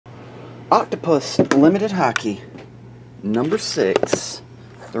Octopus Limited Hockey, number 6,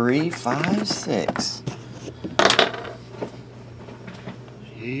 356.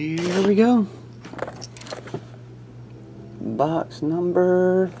 Here we go. Box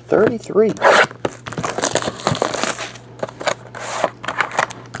number 33.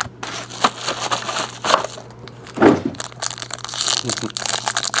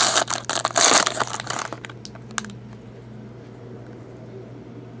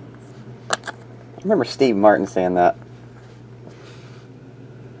 I remember Steve Martin saying that.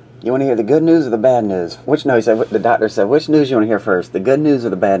 You want to hear the good news or the bad news? Which, no, he said, the doctor said, which news you want to hear first? The good news or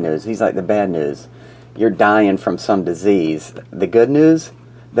the bad news? He's like, the bad news. You're dying from some disease. The good news?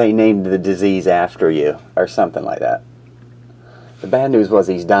 They named the disease after you, or something like that. The bad news was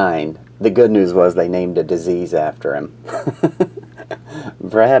he's dying. The good news was they named a disease after him.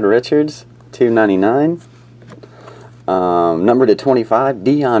 Brad Richards, $2.99. Number to 25,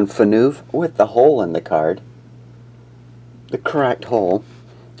 Dion Phaneuf with the hole in the card. The cracked hole.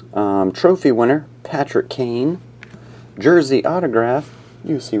 Trophy winner, Patrick Kane. Jersey autograph,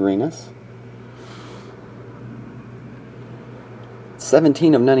 UC Renus.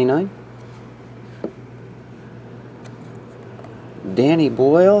 17 of 99. Danny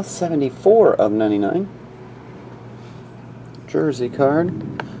Boyle, 74 of 99. Jersey card.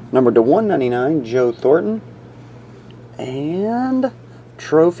 Number to 199, Joe Thornton. And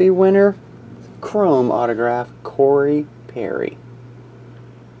trophy winner, chrome autograph, Corey Perry.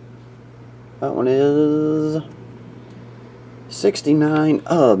 That one is 69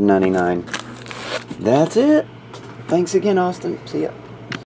 of 99. That's it. Thanks again, Austin. See ya.